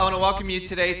I want to welcome you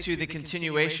today to the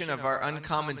continuation of our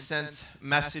Uncommon Sense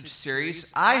message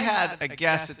series. I had a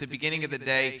guess at the beginning of the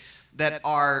day that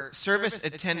our service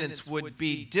attendance would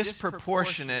be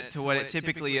disproportionate to what it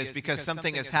typically is because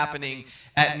something is happening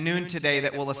at noon today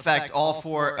that will affect all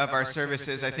four of our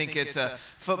services. I think it's a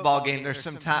football game. There's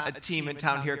some a team in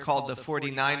town here called the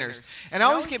 49ers. And I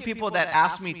always get people that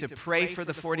ask me to pray for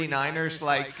the 49ers,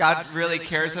 like God really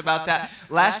cares about that.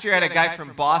 Last year I had a guy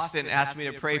from Boston ask me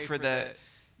to pray for the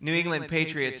New England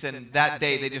Patriots, and that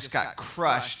day they just got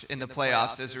crushed in the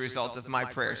playoffs as a result of my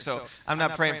prayer. So I'm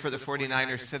not praying for the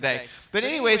 49ers today. But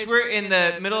anyways, we're in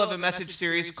the middle of a message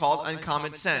series called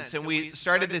Uncommon Sense, and we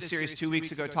started this series 2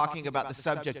 weeks ago talking about the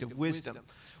subject of wisdom.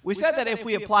 We said that if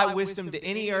we apply wisdom to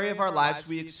any area of our lives,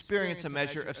 we experience a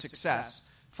measure of success.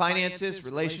 Finances,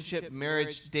 relationship,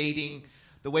 marriage, dating,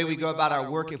 the way we go about our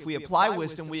work, if we apply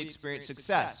wisdom, we experience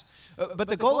success. But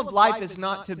the goal of life is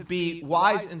not to be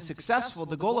wise and successful.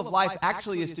 The goal of life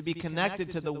actually is to be connected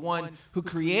to the one who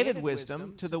created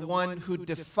wisdom, to the one who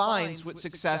defines what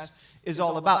success is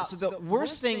all about. So the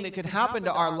worst thing that could happen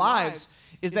to our lives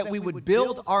is that we would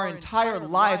build our entire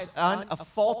lives on a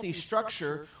faulty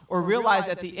structure or realize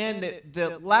at the end that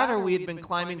the ladder we had been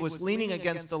climbing was leaning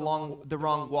against the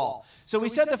wrong wall. So we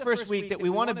said the first week that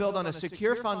we want to build on a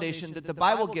secure foundation that the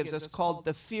Bible gives us called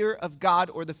the fear of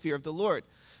God or the fear of the Lord.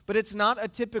 But it's not a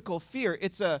typical fear.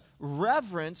 It's a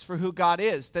reverence for who God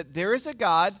is, that there is a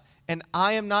God and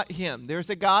I am not him.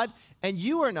 There's a God and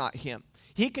you are not him.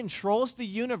 He controls the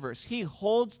universe. He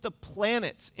holds the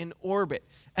planets in orbit.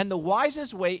 And the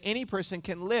wisest way any person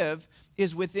can live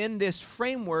is within this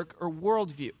framework or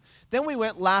worldview. Then we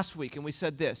went last week and we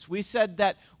said this. We said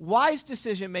that wise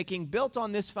decision-making built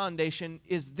on this foundation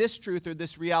is this truth or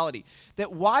this reality.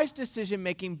 That wise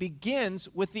decision-making begins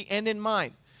with the end in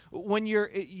mind. When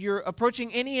you're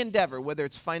approaching any endeavor, whether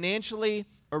it's financially,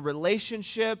 a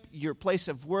relationship, your place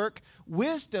of work,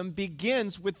 wisdom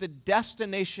begins with the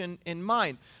destination in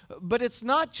mind. But it's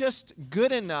not just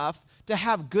good enough to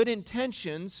have good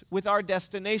intentions with our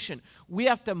destination. We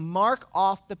have to mark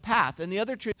off the path. And the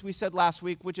other truth we said last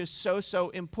week, which is so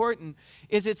important,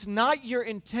 is it's not your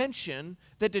intention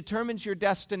that determines your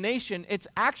destination. It's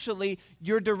actually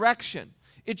your direction.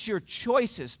 It's your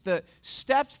choices. The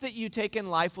steps that you take in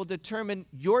life will determine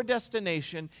your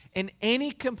destination in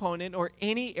any component or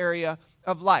any area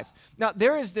of life. Now,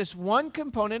 there is this one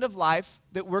component of life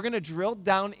that we're going to drill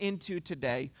down into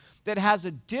today that has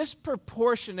a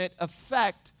disproportionate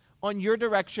effect on your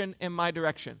direction and my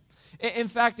direction. In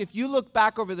fact, if you look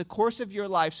back over the course of your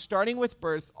life, starting with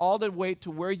birth all the way to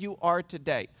where you are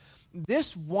today,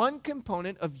 this one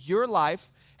component of your life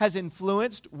has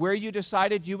influenced where you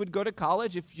decided you would go to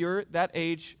college if you're that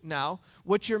age now,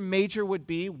 what your major would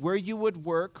be, where you would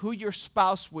work, who your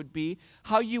spouse would be,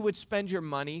 how you would spend your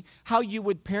money, how you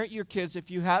would parent your kids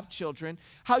if you have children,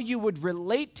 how you would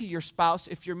relate to your spouse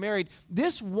if you're married.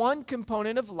 This one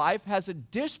component of life has a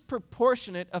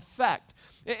disproportionate effect.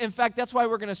 In fact, that's why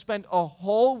we're going to spend a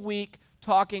whole week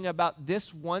talking about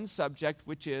this one subject,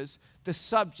 which is the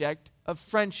subject of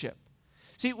friendship.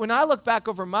 See, when I look back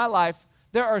over my life,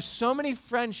 there are so many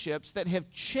friendships that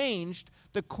have changed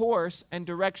the course and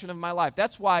direction of my life.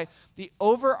 That's why the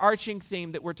overarching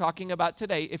theme that we're talking about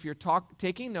today, if you're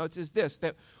taking notes, is this,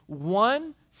 that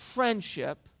one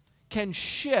friendship can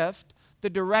shift the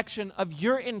direction of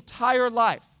your entire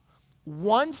life.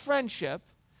 One friendship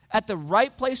at the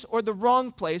right place or the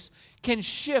wrong place can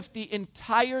shift the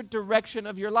entire direction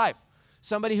of your life.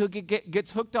 Somebody who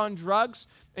gets hooked on drugs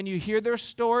and you hear their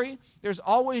story, there's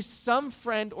always some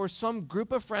friend or some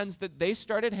group of friends that they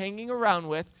started hanging around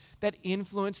with that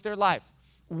influenced their life.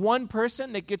 One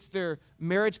person that gets their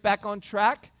marriage back on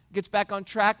track, gets back on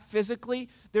track physically,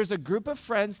 there's a group of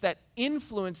friends that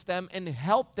influence them and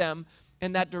help them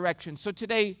in that direction. So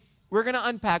today, we're going to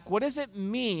unpack what does it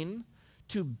mean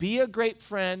to be a great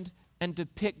friend and to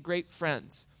pick great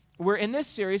friends. We're in this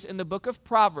series in the book of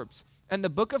Proverbs. And the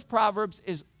book of Proverbs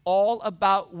is all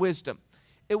about wisdom.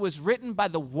 It was written by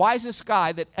the wisest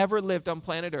guy that ever lived on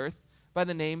planet Earth by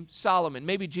the name Solomon.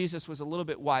 Maybe Jesus was a little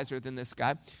bit wiser than this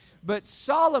guy. But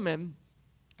Solomon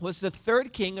was the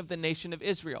third king of the nation of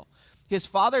Israel. His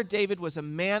father David was a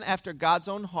man after God's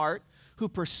own heart who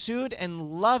pursued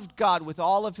and loved God with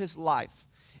all of his life.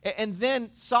 And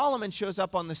then Solomon shows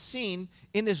up on the scene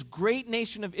in this great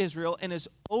nation of Israel and is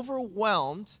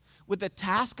overwhelmed with the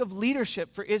task of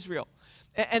leadership for Israel.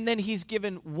 And then he's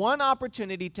given one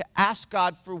opportunity to ask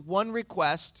God for one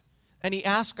request, and he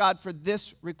asked God for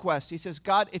this request. He says,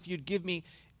 God, if you'd give me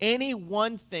any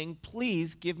one thing,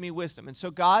 please give me wisdom. And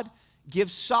so God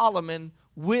gives Solomon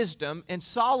wisdom, and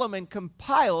Solomon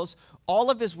compiles all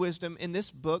of his wisdom in this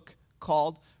book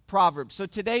called Proverbs. So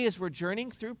today, as we're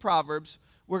journeying through Proverbs,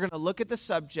 we're going to look at the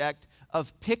subject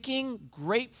of picking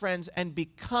great friends and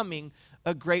becoming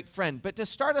a great friend. But to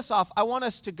start us off, I want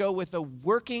us to go with a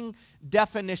working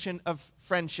definition of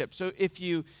friendship. So if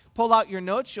you pull out your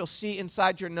notes, you'll see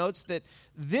inside your notes that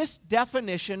this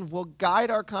definition will guide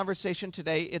our conversation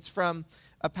today. It's from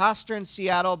a pastor in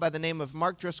Seattle by the name of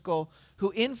Mark Driscoll,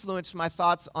 who influenced my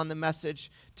thoughts on the message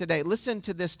today. Listen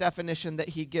to this definition that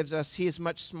he gives us. He is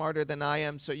much smarter than I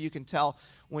am, so you can tell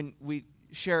when we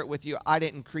share it with you, I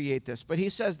didn't create this. But he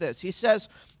says this. He says,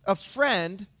 a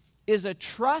friend is a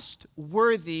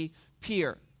trustworthy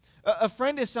peer. A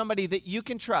friend is somebody that you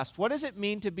can trust. What does it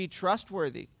mean to be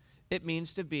trustworthy? It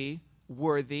means to be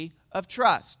worthy of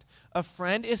trust. A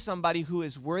friend is somebody who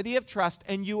is worthy of trust,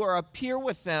 and you are a peer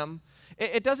with them.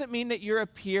 It doesn't mean that you're a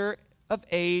peer of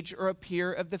age or a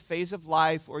peer of the phase of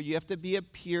life, or you have to be a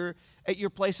peer at your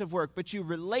place of work, but you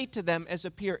relate to them as a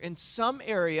peer in some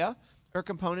area or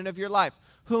component of your life,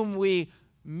 whom we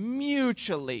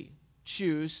mutually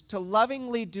choose to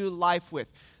lovingly do life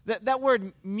with. That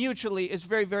word mutually is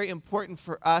very, very important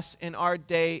for us in our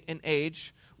day and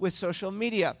age with social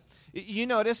media. You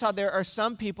notice how there are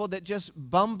some people that just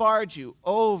bombard you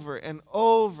over and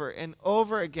over and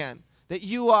over again, that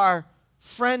you are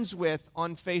friends with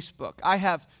on Facebook. I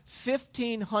have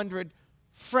 1,500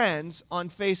 friends on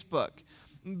Facebook.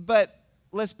 But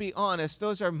let's be honest,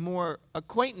 those are more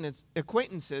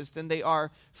acquaintances than they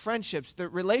are friendships. The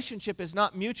relationship is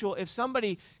not mutual if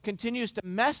somebody continues to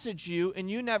message you and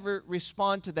you never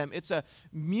respond to them. It's a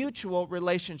mutual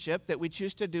relationship that we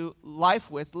choose to do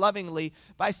life with lovingly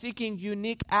by seeking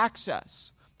unique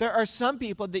access. There are some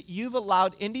people that you've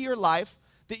allowed into your life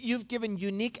that you've given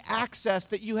unique access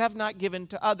that you have not given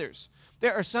to others.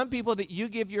 There are some people that you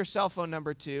give your cell phone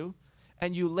number to,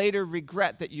 and you later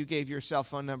regret that you gave your cell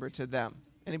phone number to them.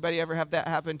 Anybody ever have that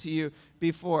happen to you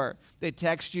before? They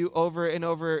text you over and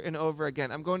over and over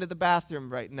again. I'm going to the bathroom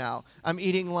right now. I'm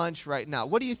eating lunch right now.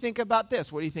 What do you think about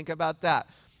this? What do you think about that?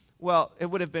 Well, it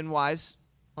would have been wise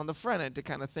on the front end to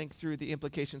kind of think through the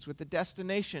implications with the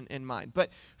destination in mind.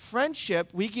 But friendship,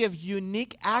 we give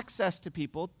unique access to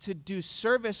people to do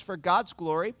service for God's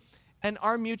glory and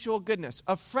our mutual goodness.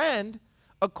 A friend,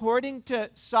 according to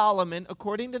Solomon,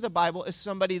 according to the Bible, is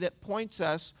somebody that points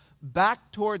us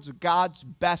back towards God's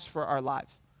best for our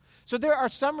life. So there are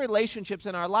some relationships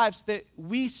in our lives that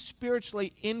we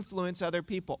spiritually influence other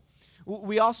people.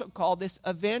 We also call this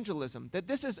evangelism, that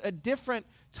this is a different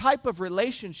type of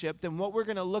relationship than what we're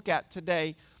going to look at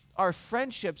today, are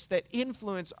friendships that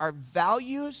influence our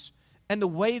values and the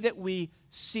way that we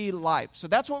see life. So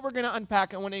that's what we're going to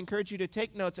unpack. I want to encourage you to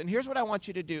take notes, and here's what I want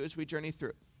you to do as we journey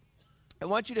through. I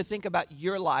want you to think about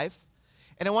your life,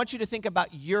 and I want you to think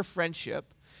about your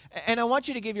friendship, and I want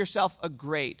you to give yourself a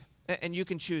grade, and you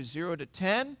can choose 0 to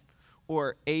 10,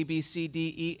 or A, B, C,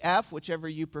 D, E, F, whichever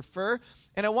you prefer.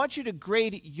 And I want you to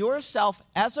grade yourself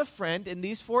as a friend in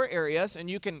these 4 areas, and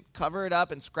you can cover it up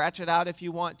and scratch it out if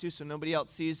you want to so nobody else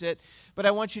sees it. But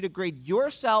I want you to grade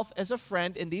yourself as a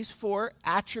friend in these 4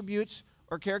 attributes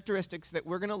or characteristics that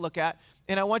we're going to look at.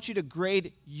 And I want you to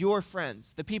grade your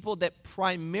friends, the people that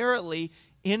primarily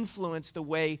influence the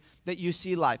way that you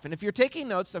see life. And if you're taking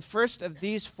notes, the first of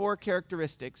these 4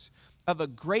 characteristics of a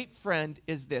great friend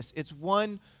is this. It's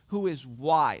one who is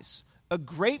wise. A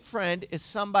great friend is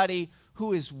somebody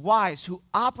who is wise, who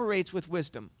operates with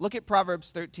wisdom. Look at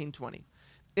Proverbs 13:20.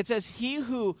 It says, he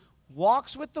who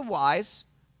walks with the wise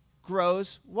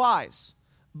grows wise,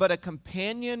 but a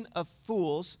companion of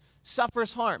fools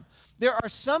suffers harm. There are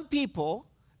some people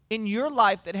in your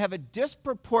life that have a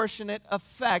disproportionate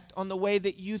effect on the way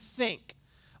that you think,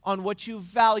 on what you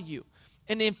value.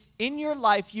 And if in your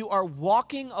life you are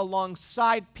walking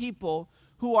alongside people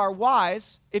who are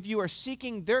wise, if you are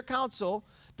seeking their counsel,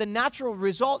 the natural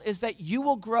result is that you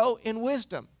will grow in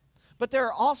wisdom. But there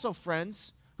are also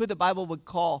friends who the Bible would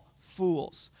call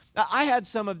fools. Now, I had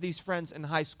some of these friends in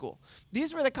high school.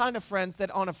 These were the kind of friends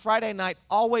that on a Friday night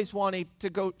always wanted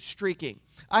to go streaking.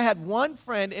 I had one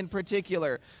friend in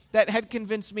particular that had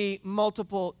convinced me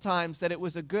multiple times that it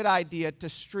was a good idea to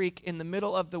streak in the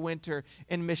middle of the winter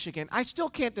in Michigan. I still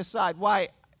can't decide why,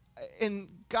 in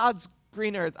God's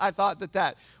green earth, I thought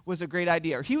that was a great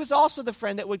idea. He was also the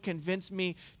friend that would convince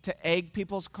me to egg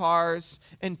people's cars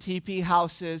and TP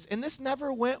houses, and this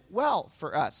never went well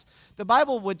for us. The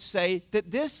Bible would say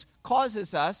that this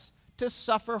causes us to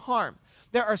suffer harm.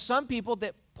 There are some people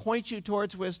that point you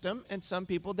towards wisdom and some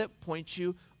people that point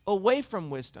you away from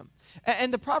wisdom.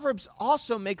 And the Proverbs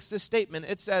also makes this statement.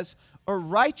 It says, a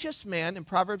righteous man, in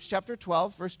Proverbs chapter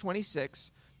 12, verse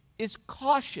 26, is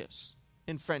cautious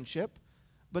in friendship,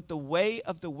 but the way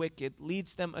of the wicked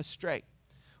leads them astray.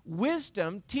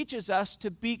 wisdom teaches us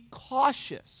to be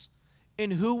cautious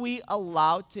in who we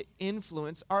allow to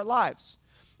influence our lives.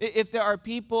 If there are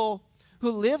people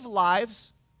who live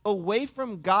lives away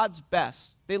from God's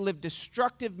best, they live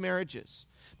destructive marriages,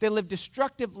 they live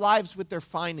destructive lives with their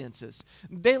finances,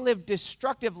 they live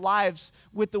destructive lives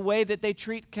with the way that they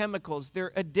treat chemicals,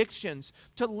 their addictions,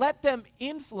 to let them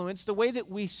influence the way that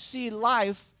we see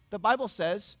life, the Bible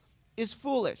says, is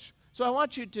foolish. So I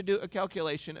want you to do a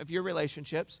calculation of your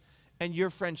relationships and your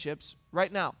friendships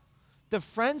right now. The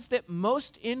friends that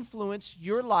most influence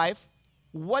your life,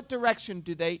 what direction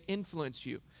do they influence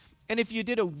you? And if you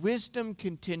did a wisdom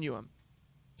continuum,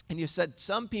 and you said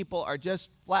some people are just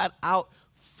flat out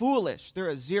foolish, they're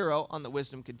a 0 on the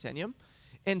wisdom continuum,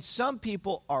 and some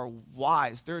people are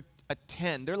wise, they're a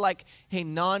 10. They're like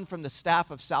Hanan from the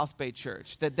staff of South Bay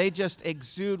Church, that they just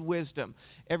exude wisdom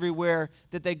everywhere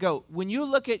that they go. When you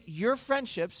look at your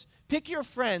friendships, pick your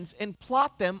friends and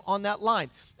plot them on that line.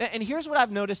 And here's what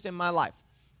I've noticed in my life.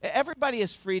 Everybody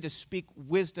is free to speak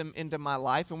wisdom into my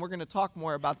life, and we're going to talk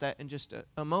more about that in just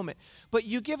a moment. But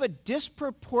you give a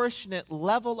disproportionate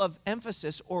level of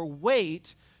emphasis or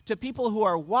weight to people who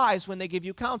are wise when they give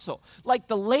you counsel. Like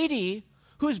the lady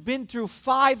who's been through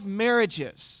 5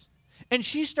 marriages, and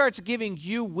she starts giving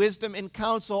you wisdom and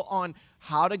counsel on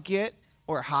how to get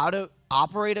or how to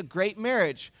operate a great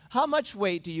marriage. How much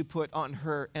weight do you put on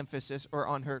her emphasis or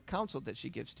on her counsel that she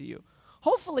gives to you?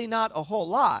 Hopefully not a whole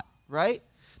lot, right?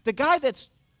 The guy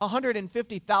that's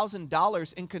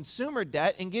 $150,000 in consumer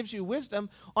debt and gives you wisdom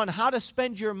on how to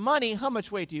spend your money, how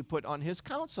much weight do you put on his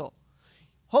counsel?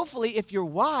 Hopefully, if you're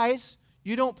wise,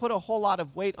 you don't put a whole lot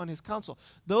of weight on his counsel.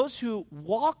 Those who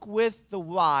walk with the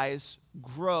wise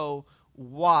grow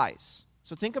wise.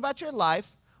 So think about your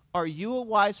life. Are you a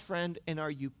wise friend, and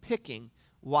are you picking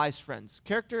wise friends?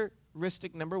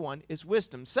 Characteristic number 1 is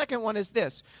wisdom. Second one is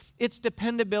this. It's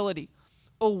dependability.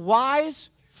 A wise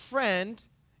friend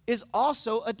is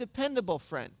also a dependable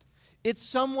friend. It's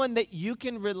someone that you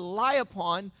can rely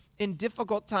upon in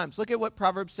difficult times. Look at what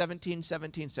Proverbs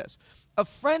 17:17 says. A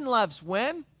friend loves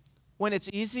when? When it's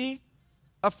easy.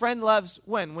 A friend loves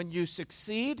when? When you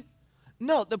succeed.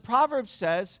 No, the Proverb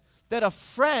says that a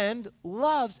friend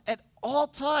loves at all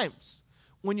times.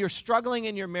 When you're struggling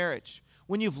in your marriage,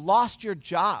 when you've lost your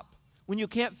job, when you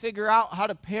can't figure out how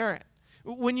to parent,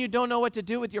 when you don't know what to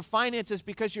do with your finances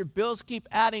because your bills keep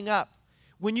adding up,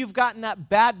 when you've gotten that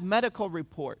bad medical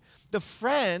report. The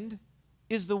friend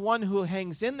is the one who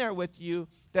hangs in there with you,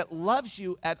 that loves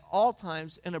you at all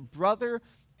times, and a brother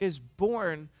is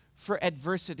born for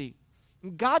adversity.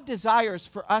 God desires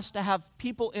for us to have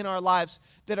people in our lives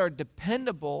that are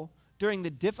dependable during the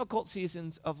difficult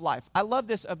seasons of life. I love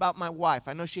this about my wife.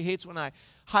 I know she hates when I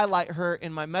highlight her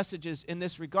in my messages in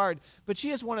this regard, but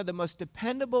she is one of the most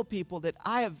dependable people that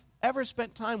I have ever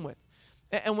spent time with.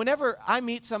 And whenever I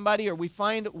meet somebody or we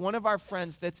find one of our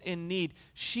friends that's in need,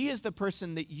 she is the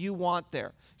person that you want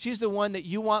there. She's the one that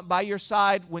you want by your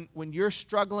side when you're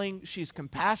struggling. She's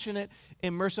compassionate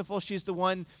and merciful. She's the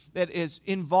one that is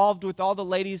involved with all the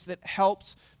ladies that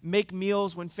helps make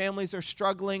meals when families are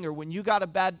struggling, or when you got a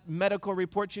bad medical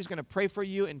report, she's going to pray for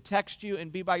you and text you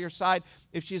and be by your side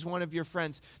if she's one of your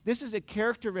friends. This is a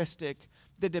characteristic,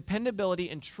 the dependability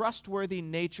and trustworthy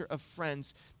nature of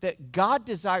friends that God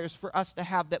desires for us to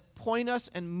have, that point us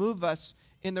and move us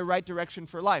in the right direction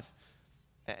for life.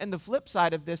 And the flip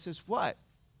side of this is what?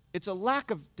 It's a lack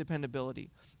of dependability.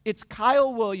 It's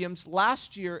Kyle Williams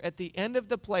last year at the end of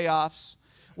the playoffs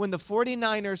when the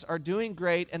 49ers are doing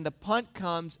great and the punt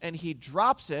comes and he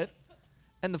drops it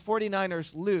and the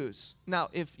 49ers lose. Now,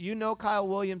 if you know Kyle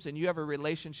Williams and you have a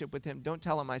relationship with him, don't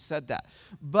tell him I said that.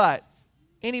 But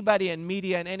anybody in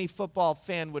media and any football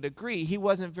fan would agree he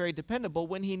wasn't very dependable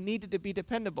when he needed to be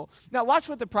dependable. Now, watch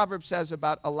what the proverb says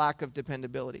about a lack of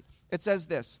dependability. It says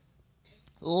this: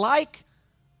 like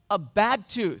a bad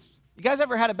tooth. You guys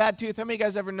ever had a bad tooth? How many of you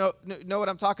guys ever know what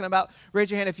I'm talking about? Raise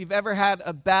your hand if you've ever had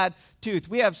a bad tooth.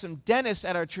 We have some dentists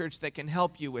at our church that can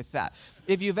help you with that.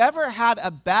 If you've ever had a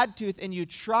bad tooth and you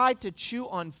try to chew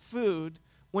on food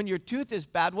when your tooth is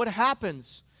bad, what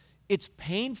happens? It's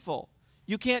painful.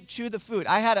 You can't chew the food.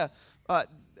 I had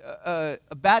a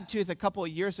bad tooth a couple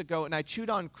of years ago, and I chewed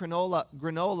on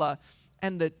granola,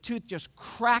 and the tooth just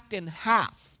cracked in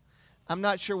half. I'm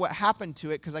not sure what happened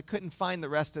to it because I couldn't find the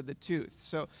rest of the tooth.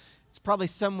 So it's probably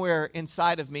somewhere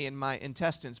inside of me in my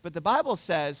intestines. But the Bible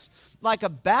says, like a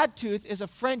bad tooth is a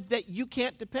friend that you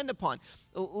can't depend upon.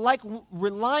 Like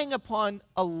relying upon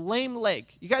a lame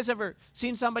leg. You guys ever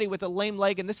seen somebody with a lame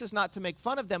leg? And this is not to make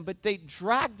fun of them, but they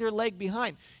drag their leg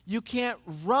behind. You can't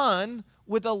run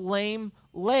with a lame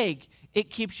leg. It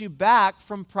keeps you back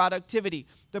from productivity.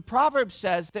 The proverb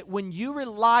says that when you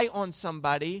rely on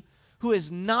somebody who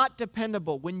is not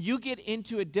dependable, when you get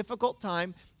into a difficult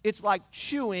time, it's like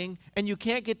chewing and you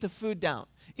can't get the food down.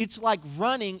 It's like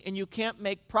running and you can't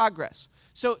make progress.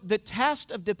 So the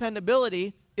test of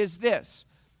dependability is this.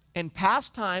 In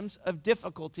past times of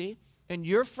difficulty, in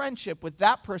your friendship with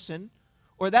that person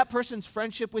or that person's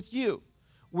friendship with you,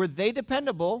 were they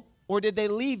dependable or did they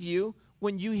leave you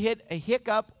when you hit a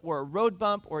hiccup or a road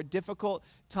bump or a difficult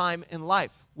time in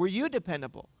life? Were you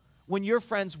dependable when your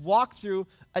friends walked through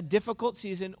a difficult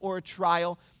season or a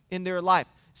trial in their life?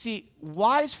 See,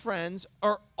 wise friends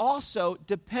are also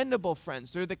dependable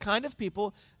friends. They're the kind of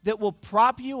people that will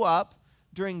prop you up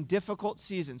during difficult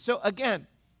seasons. So again,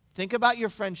 think about your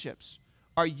friendships.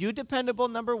 Are you dependable,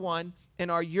 number one,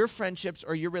 and are your friendships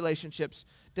or your relationships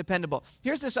dependable?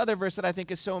 Here's this other verse that I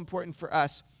think is so important for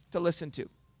us to listen to.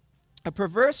 A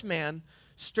perverse man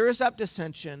stirs up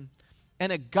dissension,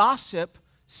 and a gossip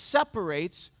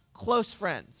separates close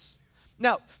friends.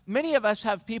 Now, many of us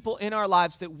have people in our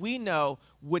lives that we know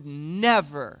would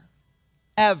never,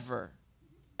 ever,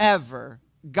 ever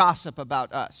gossip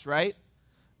about us, right?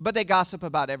 But they gossip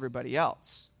about everybody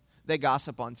else. They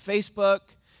gossip on Facebook.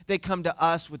 They come to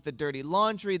us with the dirty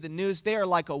laundry, the news. They are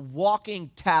like a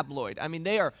walking tabloid. I mean,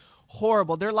 they are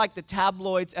horrible. They're like the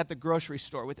tabloids at the grocery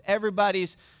store with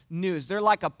everybody's news. They're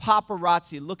like a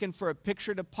paparazzi looking for a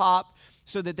picture to pop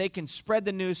so that they can spread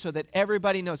the news so that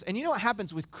everybody knows. And you know what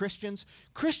happens with Christians?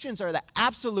 Christians are the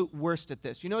absolute worst at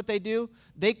this. You know what they do?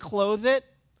 They clothe it.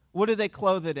 What do they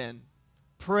clothe it in?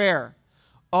 Prayer.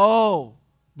 Oh,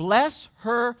 bless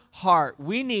her heart.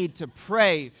 We need to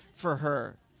pray for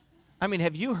her. I mean,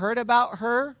 have you heard about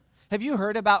her? Have you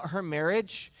heard about her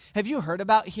marriage? Have you heard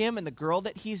about him and the girl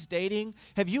that he's dating?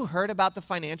 Have you heard about the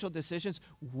financial decisions?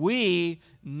 We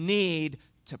need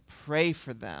to pray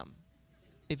for them.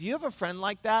 If you have a friend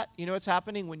like that, you know what's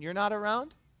happening when you're not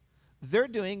around? They're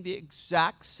doing the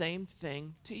exact same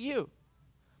thing to you.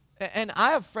 And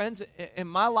I have friends in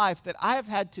my life that I have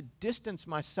had to distance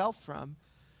myself from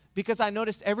because I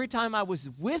noticed every time I was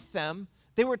with them,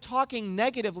 they were talking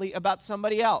negatively about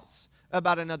somebody else,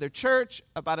 about another church,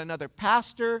 about another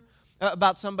pastor,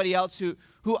 about somebody else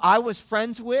who I was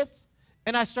friends with.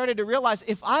 And I started to realize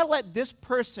if I let this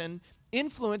person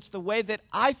influence the way that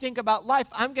I think about life,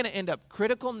 I'm going to end up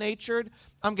critical-natured.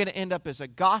 I'm going to end up as a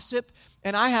gossip.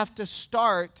 And I have to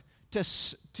start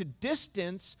to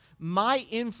distance my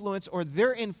influence or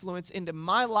their influence into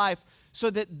my life so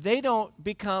that they don't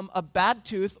become a bad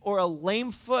tooth or a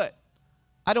lame foot.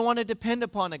 I don't want to depend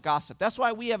upon a gossip. That's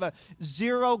why we have a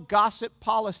zero gossip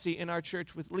policy in our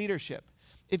church with leadership.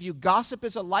 If you gossip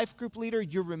as a life group leader,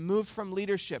 you're removed from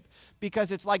leadership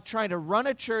because it's like trying to run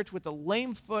a church with a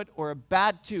lame foot or a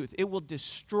bad tooth. It will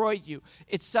destroy you.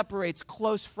 It separates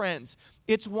close friends.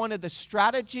 It's one of the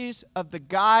strategies of the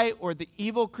guy or the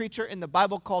evil creature in the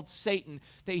Bible called Satan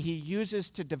that he uses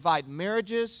to divide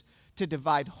marriages, to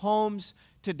divide homes,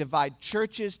 to divide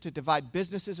churches, to divide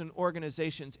businesses and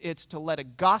organizations. It's to let a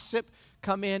gossip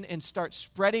come in and start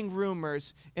spreading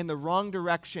rumors in the wrong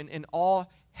direction, and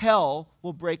all hell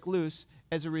will break loose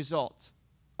as a result.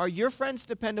 Are your friends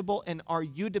dependable, and are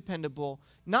you dependable,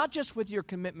 not just with your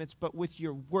commitments, but with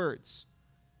your words?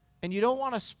 And you don't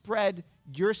want to spread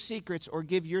your secrets or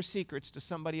give your secrets to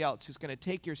somebody else who's going to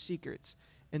take your secrets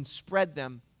and spread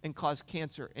them and cause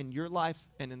cancer in your life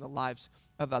and in the lives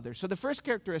of others. So the first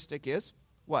characteristic is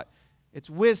what? It's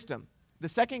wisdom. The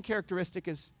second characteristic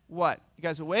is what? You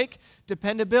guys awake?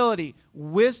 Dependability.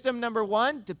 Wisdom, number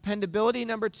one. Dependability,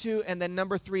 number two. And then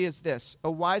number three is this.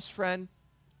 A wise friend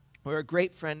or a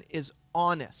great friend is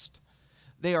honest.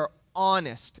 They are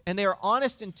honest. And they are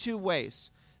honest in two ways.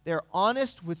 They're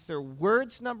honest with their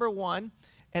words, number one,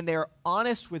 and they're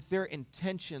honest with their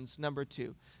intentions, number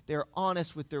two. They're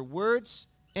honest with their words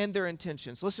and their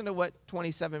intentions. Listen to what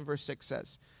 27 verse 6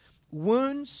 says.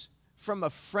 Wounds from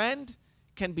a friend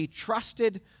can be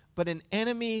trusted, but an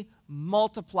enemy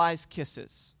multiplies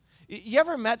kisses. You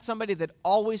ever met somebody that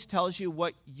always tells you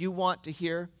what you want to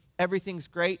hear? Everything's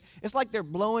great. It's like they're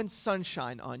blowing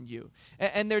sunshine on you,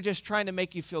 and they're just trying to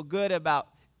make you feel good about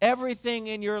everything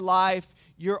in your life.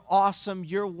 You're awesome.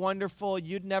 You're wonderful.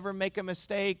 You'd never make a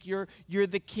mistake. You're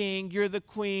the king. You're the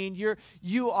queen.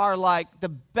 You are like the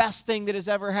best thing that has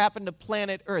ever happened to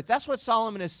planet Earth. That's what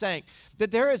Solomon is saying,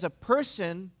 that there is a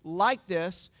person like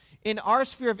this in our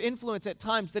sphere of influence at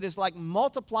times that is like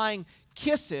multiplying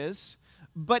kisses,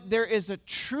 but there is a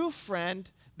true friend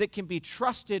that can be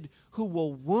trusted who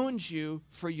will wound you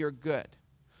for your good,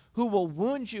 who will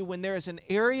wound you when there is an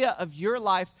area of your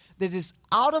life that is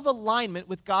out of alignment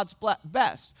with God's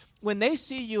best. When they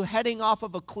see you heading off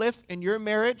of a cliff in your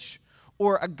marriage,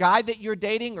 or a guy that you're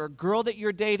dating, or a girl that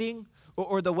you're dating,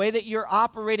 or the way that you're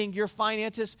operating your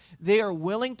finances, they are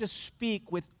willing to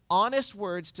speak with honest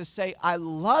words to say, I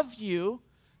love you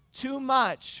too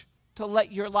much to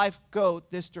let your life go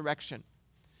this direction.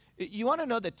 You want to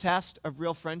know the test of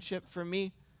real friendship for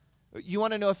me? You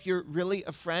want to know if you're really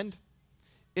a friend?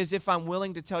 Is if I'm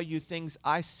willing to tell you things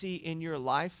I see in your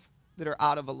life that are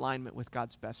out of alignment with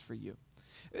God's best for you.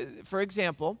 For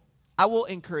example, I will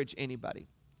encourage anybody.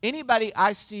 Anybody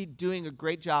I see doing a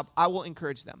great job, I will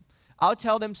encourage them. I'll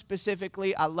tell them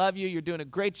specifically, I love you, you're doing a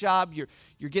great job, you're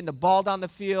getting the ball down the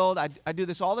field. I do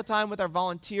this all the time with our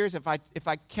volunteers. If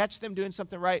I catch them doing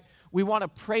something right, we want to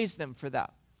praise them for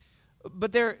that.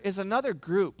 But there is another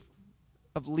group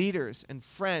of leaders and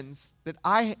friends that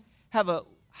I have a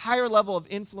higher level of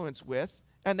influence with,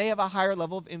 and they have a higher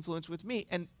level of influence with me.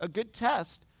 And a good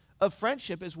test of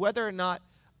friendship is whether or not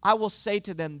I will say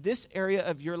to them, this area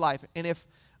of your life, and if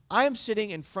I am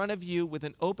sitting in front of you with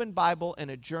an open Bible and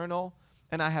a journal,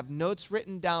 and I have notes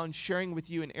written down sharing with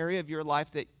you an area of your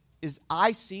life that is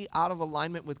I see out of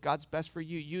alignment with God's best for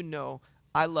you, you know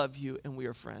I love you and we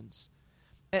are friends.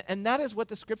 And that is what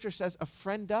the scripture says a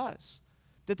friend does,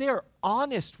 that they are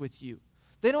honest with you.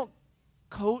 They don't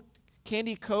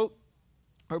candy coat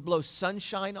or blow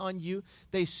sunshine on you.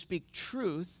 They speak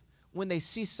truth when they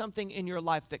see something in your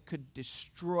life that could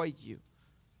destroy you.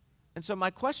 And so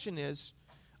my question is,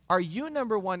 are you,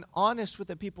 number one, honest with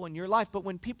the people in your life? But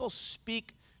when people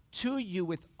speak to you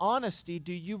with honesty,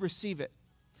 do you receive it?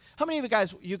 How many of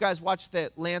you guys watched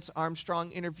the Lance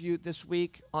Armstrong interview this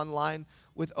week online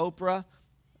with Oprah?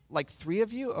 Like 3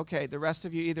 of you? Okay, the rest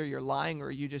of you, either you're lying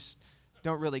or you just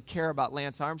don't really care about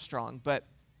Lance Armstrong. But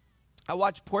I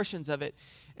watched portions of it,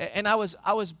 and I was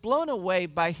blown away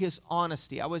by his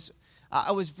honesty. I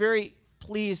was very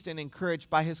pleased and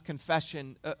encouraged by his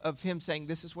confession of him saying,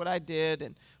 this is what I did,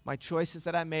 and my choices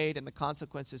that I made, and the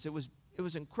consequences. It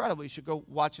was incredible. You should go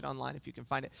watch it online if you can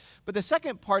find it. But the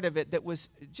second part of it that was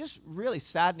just really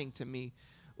saddening to me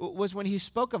was when he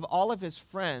spoke of all of his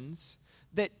friends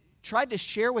that tried to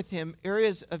share with him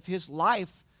areas of his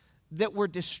life that were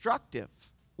destructive.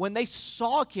 When they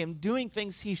saw him doing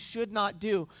things he should not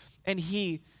do, and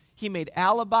he made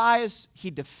alibis,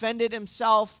 he defended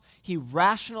himself, he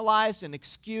rationalized and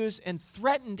excused and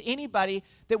threatened anybody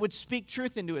that would speak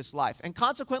truth into his life. And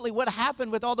consequently, what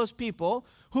happened with all those people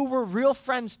who were real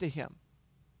friends to him?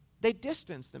 They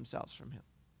distanced themselves from him.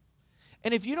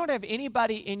 And if you don't have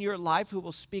anybody in your life who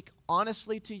will speak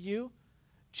honestly to you,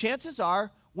 chances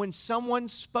are when someone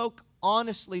spoke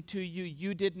honestly to you,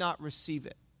 you did not receive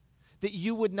it, that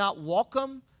you would not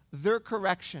welcome their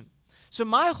correction. So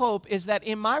my hope is that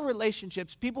in my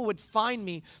relationships, people would find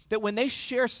me, that when they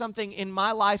share something in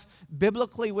my life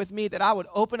biblically with me, that I would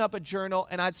open up a journal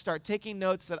and I'd start taking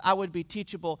notes, that I would be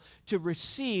teachable to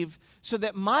receive, so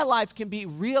that my life can be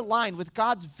realigned with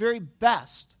God's very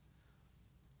best.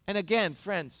 And again,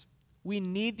 friends, we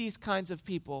need these kinds of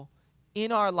people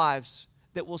in our lives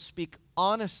that will speak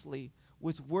honestly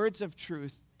with words of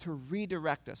truth to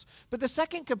redirect us. But the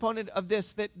second component of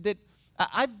this that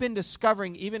I've been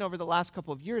discovering even over the last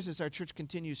couple of years as our church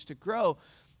continues to grow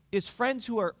is friends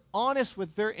who are honest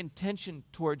with their intention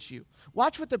towards you.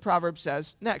 Watch what the proverb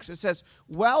says next. It says,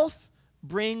 wealth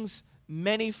brings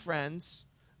many friends,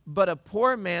 but a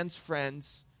poor man's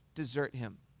friends desert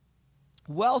him.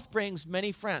 Wealth brings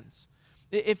many friends.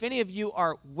 If any of you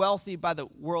are wealthy by the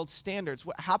world's standards,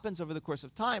 what happens over the course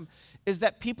of time is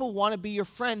that people want to be your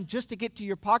friend just to get to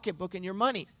your pocketbook and your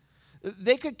money.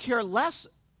 They could care less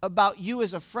about you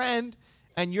as a friend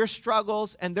and your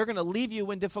struggles, and they're going to leave you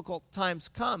when difficult times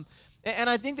come. And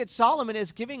I think that Solomon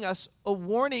is giving us a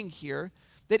warning here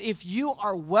that if you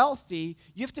are wealthy,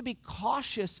 you have to be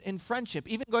cautious in friendship.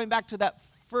 Even going back to that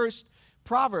first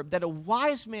proverb, that a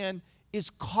wise man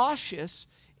is cautious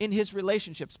in his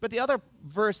relationships. But the other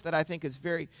verse that I think is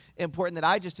very important that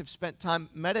I just have spent time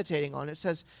meditating on, it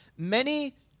says,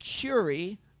 many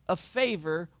curry a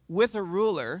favor with a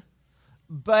ruler,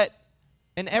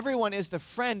 and everyone is the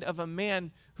friend of a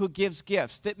man who gives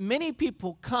gifts. That many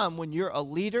people come when you're a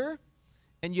leader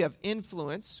and you have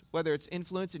influence, whether it's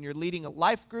influence and you're leading a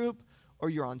life group, or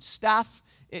you're on staff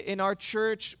in our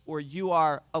church, or you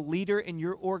are a leader in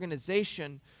your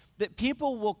organization, that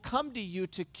people will come to you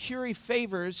to curry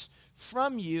favors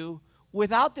from you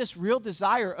without this real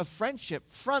desire of friendship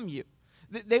from you.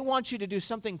 They want you to do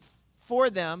something for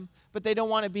them, but they don't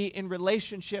want to be in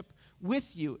relationship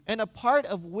with you. And a part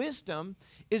of wisdom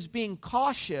is being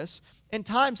cautious. And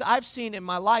times I've seen in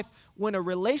my life when a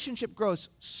relationship grows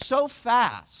so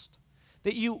fast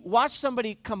that you watch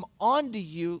somebody come onto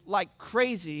you like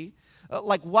crazy,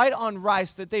 like white on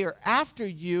rice, that they are after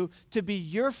you to be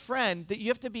your friend, that you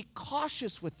have to be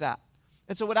cautious with that.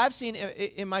 And so what I've seen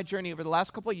in my journey over the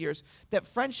last couple of years, that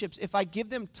friendships, if I give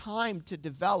them time to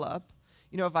develop,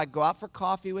 if I go out for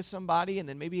coffee with somebody and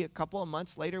then maybe a couple of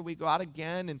months later we go out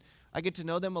again and I get to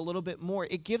know them a little bit more,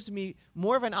 it gives me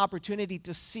more of an opportunity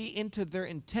to see into their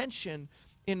intention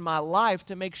in my life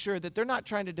to make sure that they're not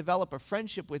trying to develop a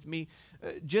friendship with me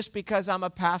just because I'm a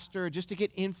pastor, just to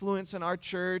get influence in our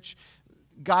church.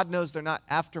 God knows they're not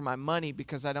after my money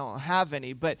because I don't have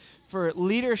any, but for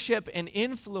leadership and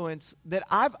influence, that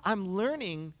I'm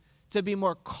learning to be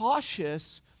more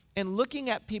cautious and looking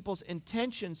at people's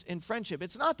intentions in friendship.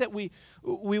 It's not that we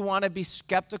want to be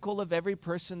skeptical of every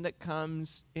person that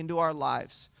comes into our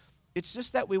lives. It's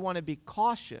just that we want to be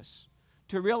cautious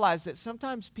to realize that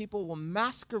sometimes people will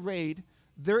masquerade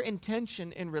their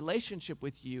intention in relationship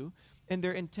with you, and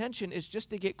their intention is just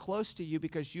to get close to you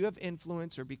because you have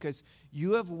influence or because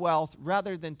you have wealth,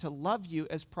 rather than to love you,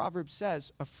 as Proverbs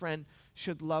says, a friend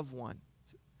should love one,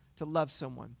 to love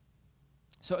someone.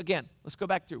 So again, let's go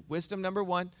back through. Wisdom, number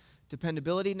 1,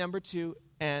 dependability, number 2,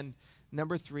 and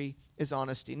number 3 is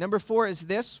honesty. Number 4 is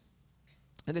this,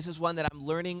 and this is one that I'm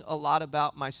learning a lot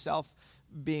about myself,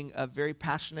 being a very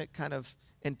passionate, kind of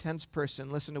intense person.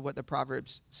 Listen to what the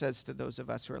Proverbs says to those of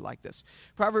us who are like this.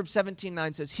 Proverbs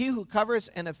 17:9 says, "He who covers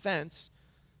an offense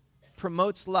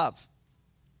promotes love,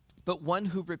 but one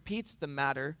who repeats the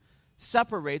matter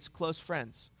separates close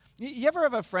friends." You ever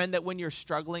have a friend that when you're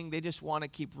struggling, they just want to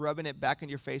keep rubbing it back in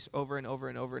your face over and over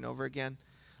and over and over again?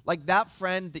 Like that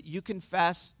friend that you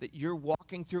confess that you're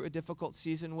walking through a difficult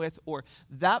season with, or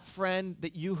that friend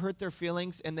that you hurt their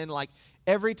feelings, and then like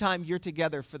every time you're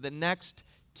together for the next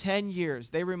 10 years,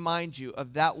 they remind you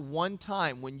of that one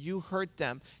time when you hurt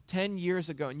them 10 years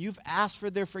ago and you've asked for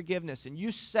their forgiveness and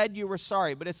you said you were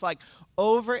sorry, but it's like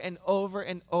over and over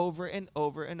and over and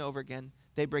over and over again,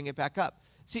 they bring it back up.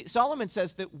 See, Solomon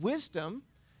says that wisdom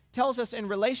tells us in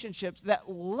relationships that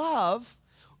love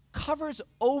covers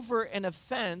over an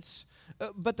offense,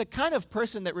 but the kind of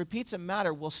person that repeats a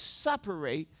matter will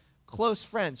separate close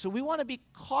friends. So we want to be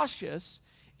cautious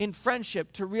in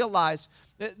friendship to realize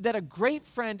that a great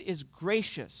friend is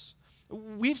gracious.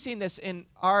 We've seen this in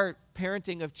our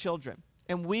parenting of children,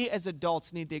 and we as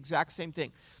adults need the exact same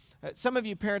thing. Some of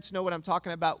you parents know what I'm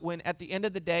talking about when at the end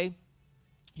of the day,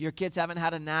 your kids haven't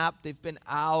had a nap, they've been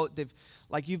out,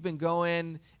 you've been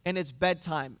going, and it's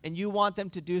bedtime, and you want them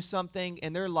to do something,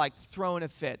 and they're like throwing a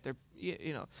fit. They're,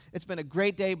 it's been a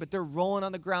great day, but they're rolling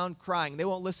on the ground crying. They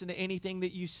won't listen to anything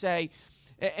that you say,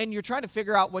 and you're trying to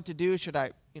figure out what to do. Should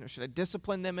I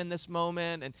discipline them in this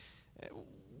moment? And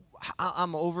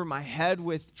I'm over my head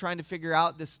with trying to figure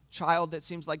out this child that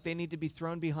seems like they need to be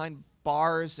thrown behind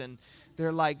bars, and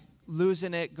they're like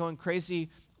losing it, going crazy.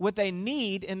 What they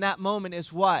need in that moment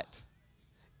is what?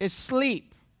 Is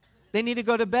sleep. They need to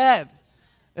go to bed.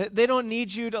 They don't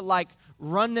need you to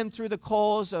run them through the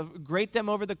coals, grate them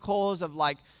over the coals of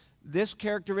this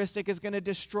characteristic is going to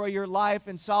destroy your life.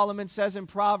 And Solomon says in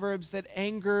Proverbs that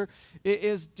anger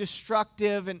is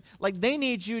destructive. And they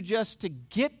need you just to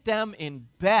get them in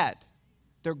bed.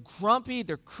 They're grumpy,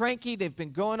 they're cranky, they've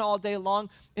been going all day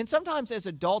long. And sometimes as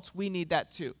adults, we need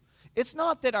that too. It's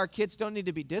not that our kids don't need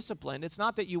to be disciplined. It's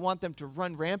not that you want them to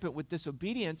run rampant with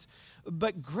disobedience.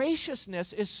 But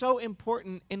graciousness is so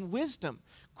important in wisdom.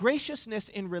 Graciousness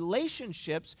in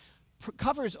relationships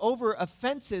covers over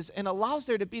offenses and allows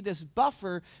there to be this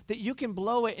buffer that you can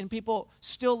blow it and people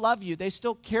still love you. They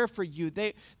still care for you.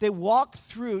 They walk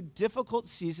through difficult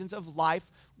seasons of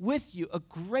life with you. A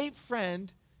great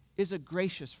friend is a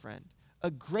gracious friend.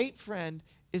 A great friend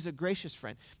is a gracious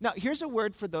friend. Now, here's a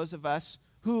word for those of us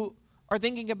who are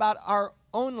thinking about our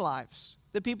own lives,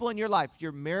 the people in your life,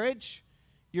 your marriage,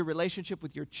 your relationship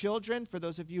with your children, for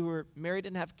those of you who are married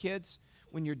and have kids,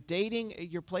 when you're dating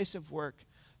at your place of work,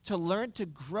 to learn to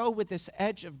grow with this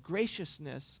edge of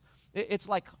graciousness. It's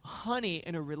like honey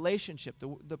in a relationship.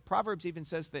 The Proverbs even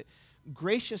says that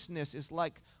graciousness is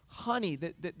like honey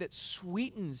that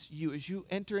sweetens you as you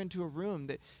enter into a room,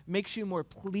 that makes you more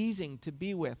pleasing to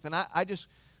be with. And I just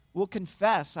will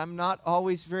confess, I'm not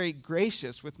always very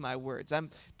gracious with my words. I'm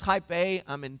type A,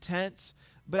 I'm intense,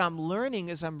 but I'm learning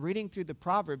as I'm reading through the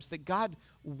Proverbs that God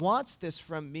wants this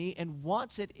from me and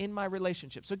wants it in my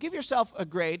relationship. So give yourself a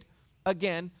grade,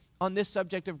 again, on this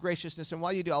subject of graciousness. And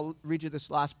while you do, I'll read you this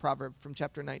last proverb from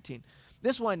chapter 19.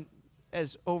 This one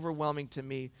is overwhelming to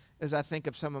me. as I think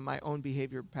of some of my own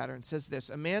behavior patterns, says this: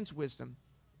 a man's wisdom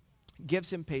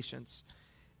gives him patience,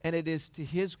 and it is to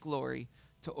his glory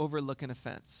to overlook an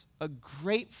offense. A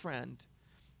great friend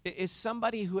is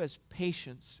somebody who has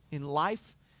patience in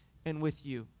life and with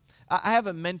you. I have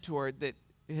a mentor that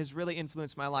has really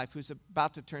influenced my life who's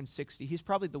about to turn 60. He's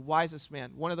probably the wisest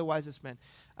man, one of the wisest men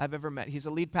I've ever met. He's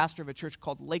a lead pastor of a church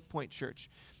called Lake Point Church.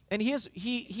 And he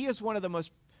is one of the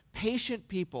most patient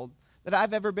people that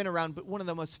I've ever been around, but one of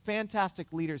the most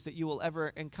fantastic leaders that you will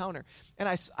ever encounter. And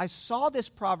I saw this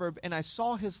proverb, and I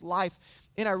saw his life,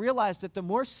 and I realized that the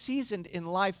more seasoned in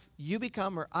life you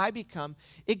become or I become,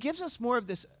 it gives us more of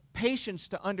this patience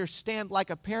to understand, like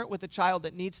a parent with a child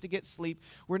that needs to get sleep.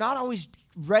 We're not always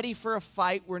ready for a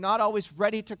fight. We're not always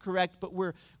ready to correct, but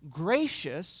we're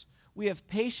gracious. We have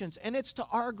patience, and it's to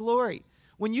our glory.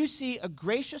 When you see a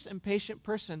gracious and patient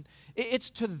person, it's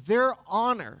to their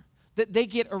honor that they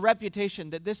get a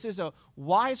reputation that this is a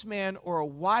wise man or a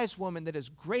wise woman that is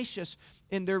gracious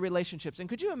in their relationships. And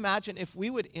could you imagine if we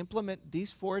would implement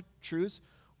these 4 truths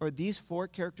or these 4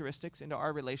 characteristics into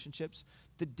our relationships,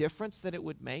 the difference that it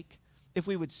would make? If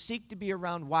we would seek to be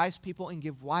around wise people and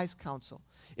give wise counsel,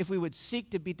 if we would seek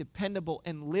to be dependable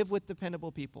and live with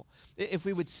dependable people, if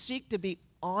we would seek to be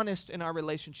honest in our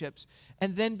relationships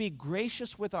and then be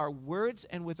gracious with our words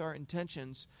and with our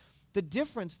intentions, the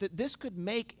difference that this could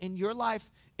make in your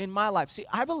life, in my life. See,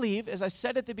 I believe, as I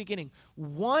said at the beginning,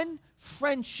 one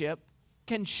friendship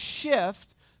can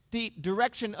shift the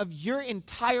direction of your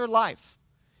entire life.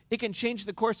 It can change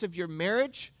the course of your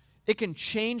marriage. It can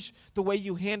change the way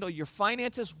you handle your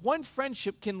finances. One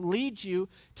friendship can lead you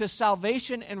to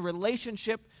salvation and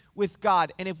relationship with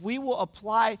God. And if we will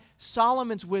apply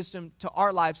Solomon's wisdom to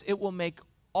our lives, it will make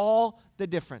all the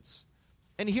difference.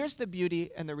 And here's the beauty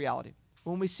and the reality.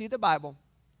 When we see the Bible,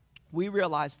 we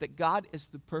realize that God is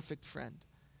the perfect friend.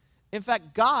 In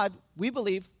fact, God, we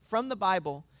believe, from the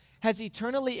Bible, has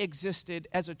eternally existed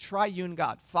as a triune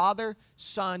God, Father,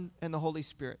 Son, and the Holy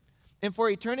Spirit. And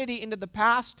for eternity into the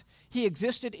past, he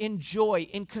existed in joy,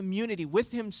 in community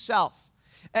with himself.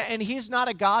 And he's not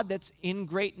a God that's in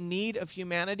great need of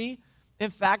humanity. In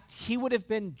fact, he would have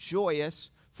been joyous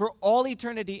for all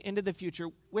eternity into the future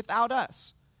without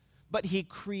us. But he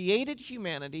created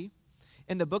humanity.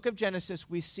 In the book of Genesis,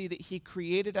 we see that he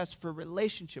created us for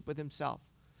relationship with himself.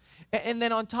 And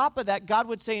then on top of that, God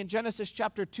would say in Genesis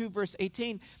chapter 2, verse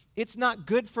 18, it's not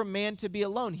good for man to be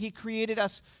alone. He created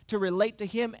us to relate to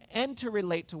him and to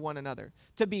relate to one another,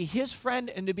 to be his friend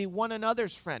and to be one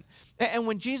another's friend. And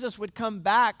when Jesus would come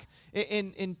back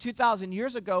in 2,000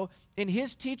 years ago, in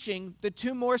his teaching, the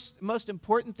 2 most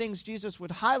important things Jesus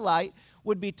would highlight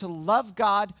would be to love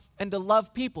God and to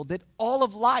love people. That all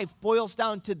of life boils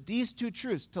down to these 2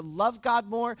 truths, to love God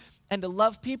more and to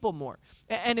love people more.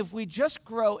 And if we just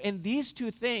grow in these 2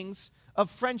 things of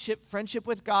friendship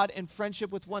with God and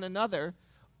friendship with one another,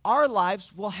 our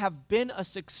lives will have been a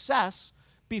success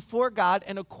before God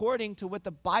and according to what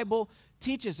the Bible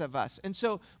teaches of us. And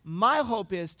so my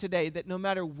hope is today that no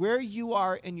matter where you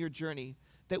are in your journey,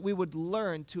 that we would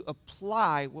learn to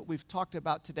apply what we've talked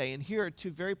about today. And here are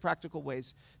 2 very practical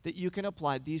ways that you can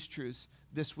apply these truths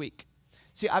this week.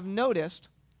 See, I've noticed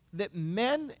that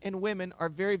men and women are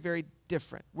very, very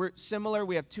different. We're similar.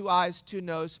 We have 2 eyes, 2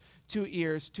 nose, 2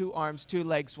 ears, 2 arms, 2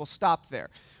 legs. We'll stop there.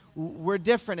 We're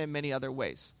different in many other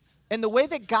ways. And the way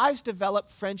that guys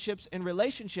develop friendships and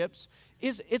relationships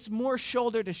is it's more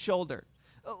shoulder to shoulder.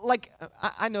 Like,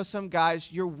 I know some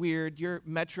guys, you're weird, you're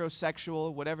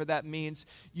metrosexual, whatever that means.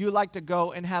 You like to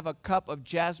go and have a cup of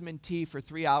jasmine tea for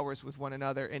 3 hours with one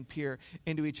another and peer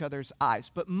into each other's eyes.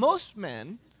 But most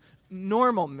men,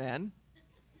 normal men,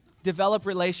 develop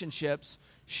relationships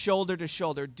shoulder to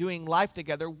shoulder, doing life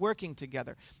together, working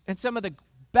together. And some of the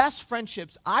best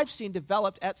friendships I've seen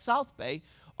developed at South Bay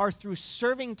are through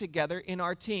serving together in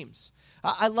our teams.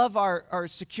 I love our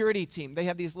security team. They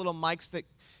have these little mics that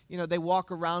they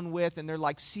walk around with, and they're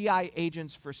like CI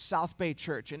agents for South Bay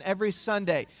Church. And every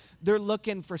Sunday, they're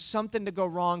looking for something to go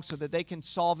wrong so that they can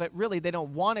solve it. Really, they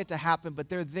don't want it to happen, but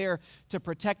they're there to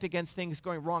protect against things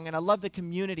going wrong. And I love the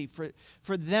community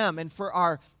for them and for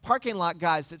our parking lot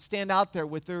guys that stand out there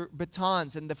with their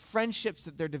batons and the friendships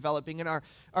that they're developing. And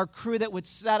our crew that would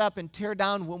set up and tear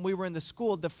down when we were in the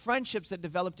school, the friendships that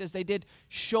developed as they did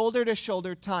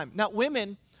shoulder-to-shoulder time. Now,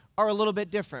 women are a little bit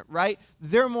different, right?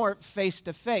 They're more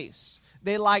face-to-face.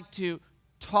 They like to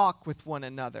talk with one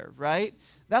another, right?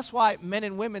 That's why men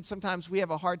and women, sometimes we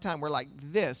have a hard time. We're like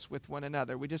this with one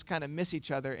another. We just kind of miss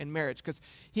each other in marriage because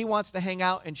he wants to hang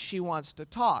out and she wants to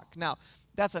talk. Now,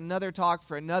 that's another talk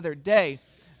for another day.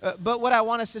 But what I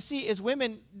want us to see is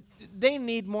women, they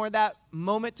need more of that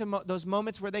moment to those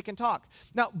moments where they can talk.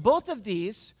 Now, both of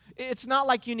these, it's not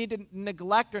like you need to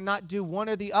neglect or not do one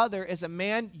or the other. As a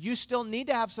man, you still need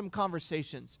to have some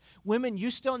conversations. Women, you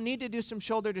still need to do some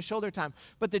shoulder-to-shoulder time.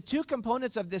 But the two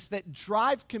components of this that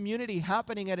drive community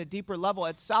happening at a deeper level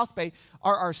at South Bay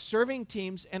are our serving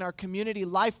teams and our community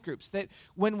life groups. That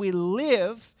when we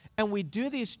live and we do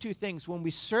these two things, when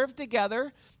we serve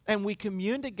together and we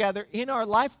commune together in our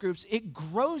life groups, it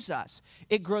grows us.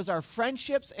 It grows our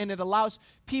friendships, and it allows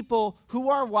people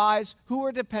who are wise, who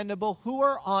are dependable, who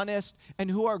are honest, and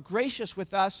who are gracious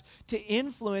with us to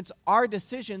influence our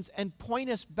decisions and point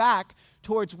us back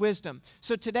towards wisdom.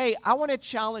 So today, I want to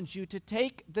challenge you to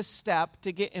take the step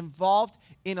to get involved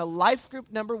in a life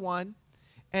group, number one,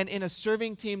 and in a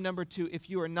serving team, number two, if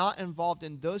you are not involved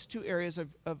in those two areas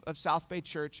of South Bay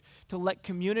Church, to let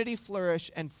community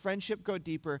flourish and friendship go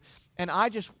deeper. And I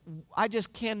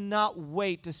just cannot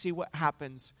wait to see what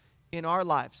happens in our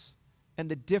lives and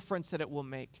the difference that it will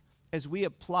make as we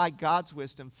apply God's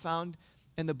wisdom found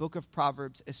in the book of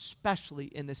Proverbs, especially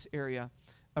in this area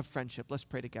of friendship. Let's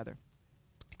pray together.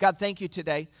 God, thank you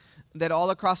today that all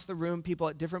across the room, people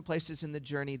at different places in the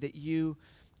journey, that you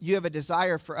have a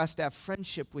desire for us to have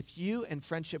friendship with you and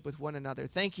friendship with one another.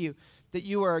 Thank you that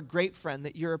you are a great friend,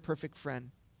 that you're a perfect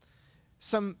friend.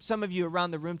 Some of you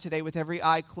around the room today with every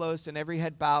eye closed and every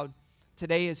head bowed,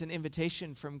 today is an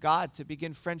invitation from God to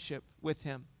begin friendship with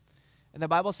him. And the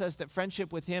Bible says that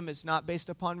friendship with him is not based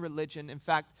upon religion. In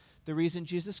fact, the reason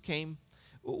Jesus came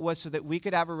was so that we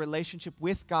could have a relationship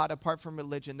with God apart from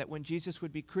religion, that when Jesus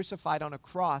would be crucified on a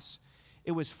cross,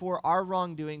 it was for our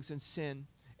wrongdoings and sin,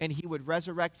 and he would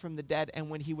resurrect from the dead. And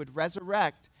when he would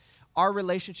resurrect, our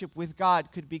relationship with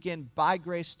God could begin by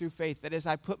grace through faith. That as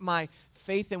I put my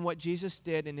faith in what Jesus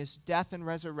did in his death and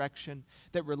resurrection,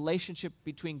 that relationship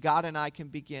between God and I can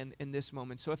begin in this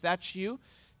moment. So if that's you,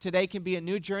 today can be a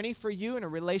new journey for you, and a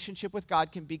relationship with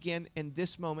God can begin in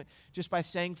this moment just by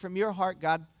saying from your heart,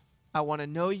 God, I want to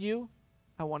know you.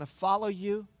 I want to follow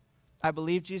you. I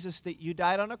believe, Jesus, that you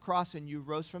died on a cross and you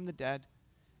rose from the dead,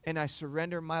 and I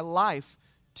surrender my life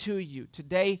to you.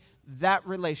 Today, that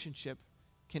relationship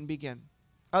can begin.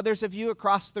 Others of you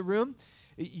across the room,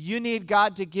 you need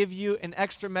God to give you an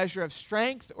extra measure of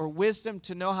strength or wisdom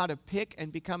to know how to pick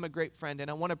and become a great friend. And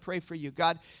I want to pray for you.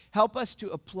 God, help us to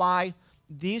apply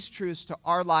these truths to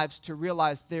our lives, to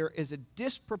realize there is a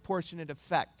disproportionate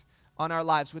effect on our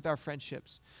lives with our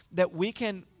friendships, that we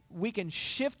can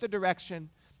shift the direction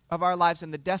of our lives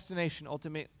and the destination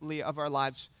ultimately of our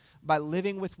lives by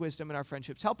living with wisdom in our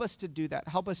friendships. Help us to do that.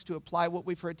 Help us to apply what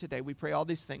we've heard today. We pray all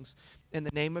these things in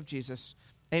the name of Jesus.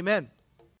 Amen.